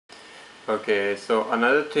Okay, so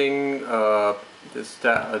another thing the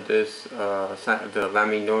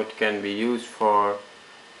Wammy Note can be used for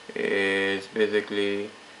is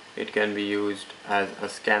basically it can be used as a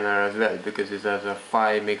scanner as well, because it has a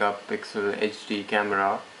 5 megapixel HD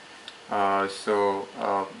camera.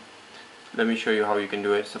 Let me show you how you can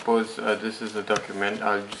do it. Suppose this is a document.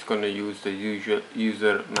 I'm just going to use the usual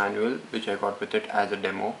user manual which I got with it as a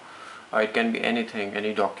demo. It can be anything,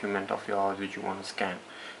 any document of yours which you want to scan.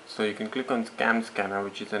 So you can click on Scam Scanner,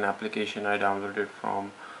 which is an application I downloaded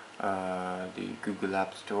from the Google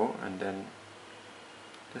App Store, and then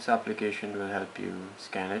this application will help you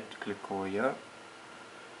scan it. Click over here.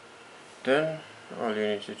 Then all you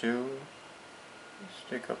need to do is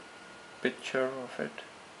take a picture of it.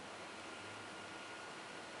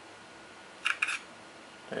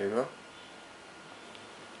 There you go.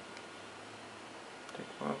 Tick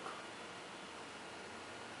mark.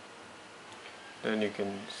 Then you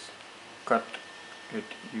can cut it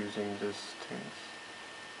using this thing.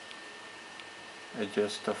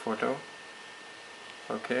 Adjust the photo.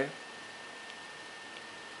 Okay.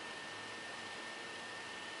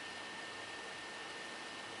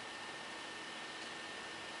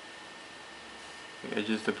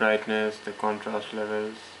 Adjust the brightness, the contrast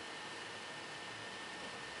levels.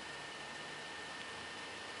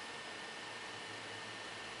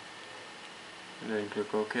 And then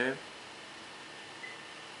click OK.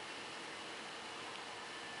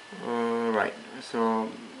 Right, so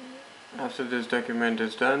after this document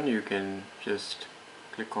is done, you can just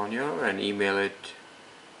click on here and email it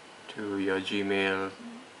to your Gmail,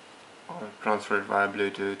 or transfer it via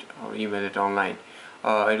Bluetooth, or email it online.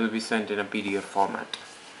 It will be sent in a PDF format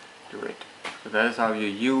to it. So that is how you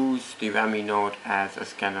use the Wammy Note as a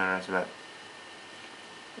scanner as well.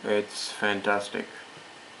 It's fantastic.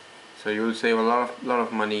 So you will save a lot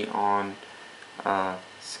of money on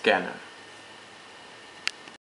scanner.